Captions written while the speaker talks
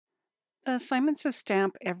The Simon Says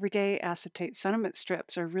Stamp Everyday Acetate Sentiment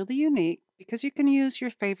Strips are really unique because you can use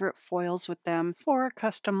your favorite foils with them for a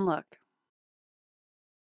custom look.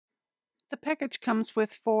 The package comes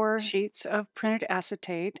with 4 sheets of printed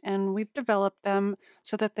acetate, and we've developed them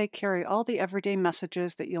so that they carry all the everyday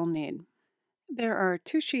messages that you'll need. There are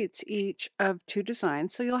 2 sheets each of 2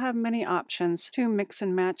 designs, so you'll have many options to mix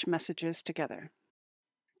and match messages together.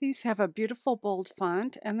 These have a beautiful bold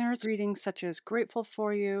font, and there's greetings such as grateful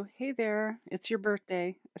for you, hey there, it's your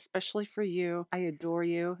birthday, especially for you, I adore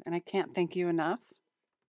you, and I can't thank you enough.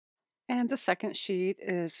 And the second sheet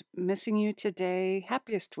is missing you today,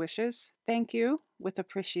 happiest wishes, thank you, with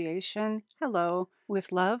appreciation, hello,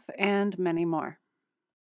 with love, and many more.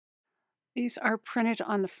 These are printed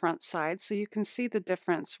on the front side, so you can see the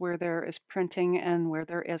difference where there is printing and where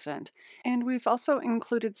there isn't. And we've also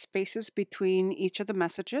included spaces between each of the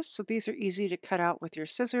messages, so these are easy to cut out with your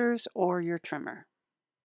scissors or your trimmer.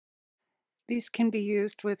 These can be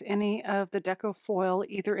used with any of the Deco foil,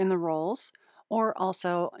 either in the rolls or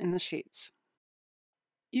also in the sheets.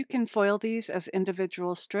 You can foil these as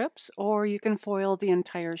individual strips, or you can foil the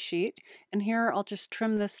entire sheet. And here I'll just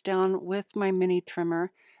trim this down with my mini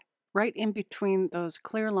trimmer right in between those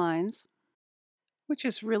clear lines, which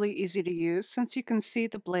is really easy to use since you can see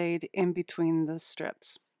the blade in between the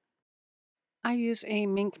strips. I use a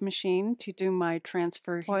MINC machine to do my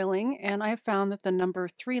transfer foiling, and I found that the number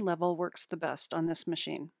 3 level works the best on this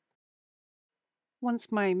machine. Once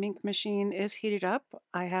my MINC machine is heated up,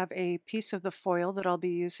 I have a piece of the foil that I'll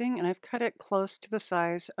be using, and I've cut it close to the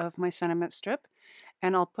size of my sentiment strip,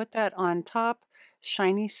 and I'll put that on top,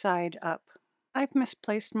 shiny side up. I've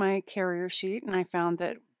misplaced my carrier sheet, and I found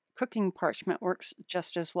that cooking parchment works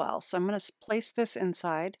just as well. So I'm going to place this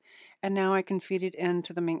inside, and now I can feed it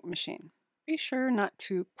into the MINC machine. Be sure not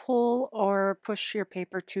to pull or push your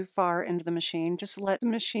paper too far into the machine. Just let the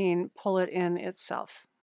machine pull it in itself.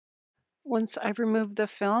 Once I've removed the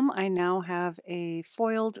film, I now have a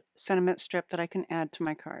foiled sentiment strip that I can add to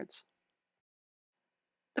my cards.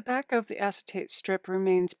 The back of the acetate strip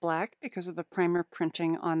remains black because of the primer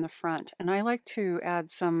printing on the front, and I like to add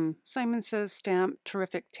some Simon Says Stamp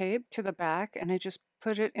Terrific tape to the back, and I just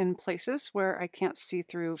put it in places where I can't see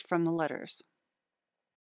through from the letters.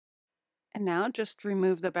 And now just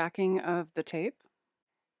remove the backing of the tape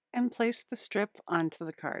and place the strip onto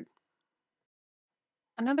the card.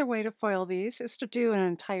 Another way to foil these is to do an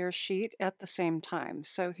entire sheet at the same time.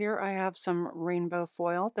 So here I have some rainbow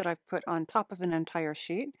foil that I've put on top of an entire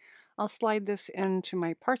sheet. I'll slide this into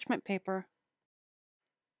my parchment paper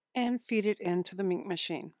and feed it into the MINC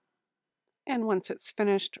machine. And once it's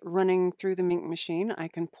finished running through the MINC machine, I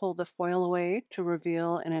can pull the foil away to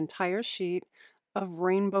reveal an entire sheet of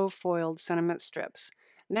rainbow foiled sentiment strips.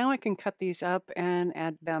 Now I can cut these up and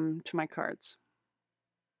add them to my cards.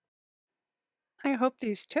 I hope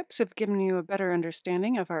these tips have given you a better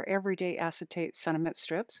understanding of our everyday acetate sentiment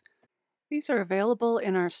strips. These are available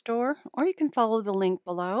in our store, or you can follow the link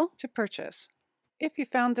below to purchase. If you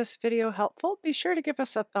found this video helpful, be sure to give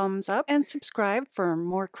us a thumbs up and subscribe for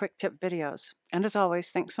more quick tip videos. And as always,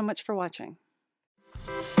 thanks so much for watching.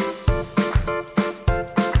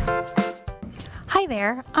 Hi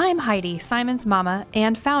there, I'm Heidi, Simon's mama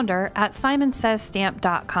and founder at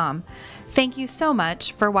simonsaysstamp.com. Thank you so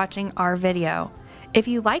much for watching our video. If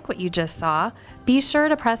you like what you just saw, be sure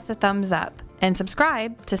to press the thumbs up and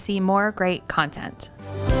subscribe to see more great content.